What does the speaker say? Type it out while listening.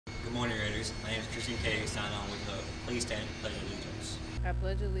Good morning, Raiders. My name is Christian K. Sign on with the Please Stand and Pledge Allegiance. I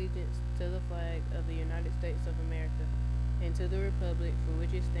pledge allegiance to the flag of the United States of America and to the republic for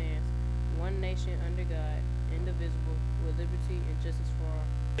which it stands, one nation under God, indivisible, with liberty and justice for all.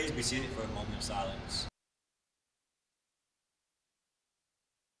 Please be seated for a moment of silence.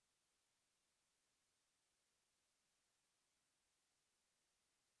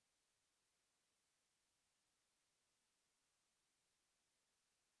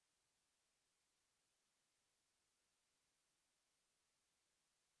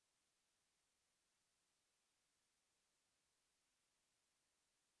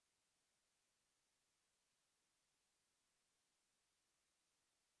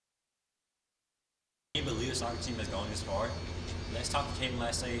 Can you believe the soccer team has gone this far? Let's talk to Caden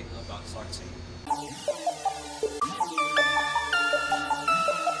last night about the soccer team.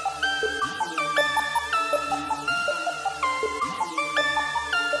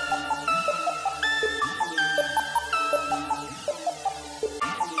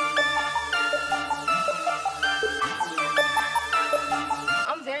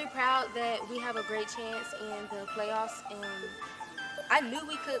 I'm very proud that we have a great chance in the playoffs, and I knew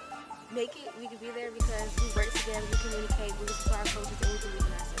we could make it, we could be there because we work together, we communicate, we listen to our coaches, and we believe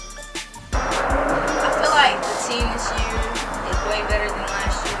in ourselves. I feel like the team this year is way better than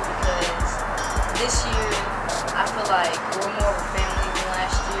last year because this year I feel like we're more of a family than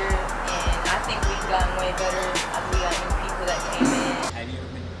last year, and I think we've gotten way better. We got new people that came in. Have you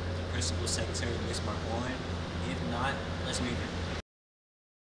ever been the principal secretary of Miss Marquand? If not, let's meet her.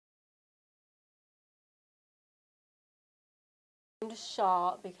 To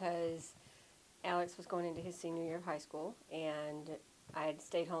Shaw because Alex was going into his senior year of high school, and I had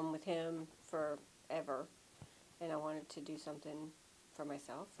stayed home with him forever, and I wanted to do something for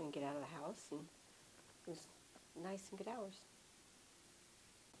myself and get out of the house, and it was nice and good hours.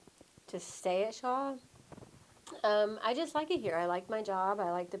 To stay at Shaw, I just like it here. I like my job.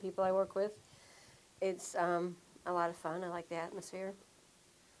 I like the people I work with. It's a lot of fun. I like the atmosphere.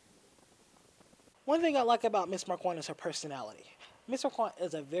 One thing I like about Miss Marquand is her personality. Miss Marquand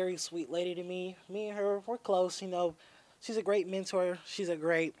is a very sweet lady to me. Me and her, we're close, you know. She's a great mentor. She's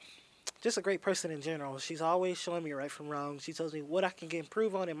just a great person in general. She's always showing me right from wrong. She tells me what I can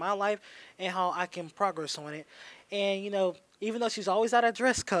improve on in my life and how I can progress on it. And, you know, even though she's always out of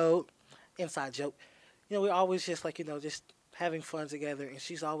dress code, inside joke, you know, we're always just like, you know, just having fun together. And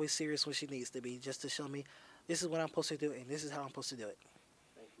she's always serious when she needs to be, just to show me this is what I'm supposed to do and this is how I'm supposed to do it.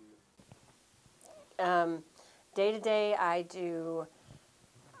 Day to day, I do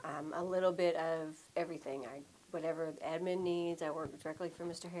a little bit of everything. Whatever the admin needs, I work directly for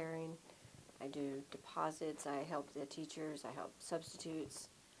Mr. Herring. I do deposits. I help the teachers. I help substitutes.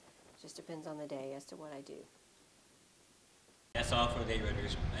 It just depends on the day as to what I do. That's all for the Day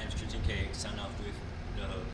Raiders. My name is Christian K. Sign off with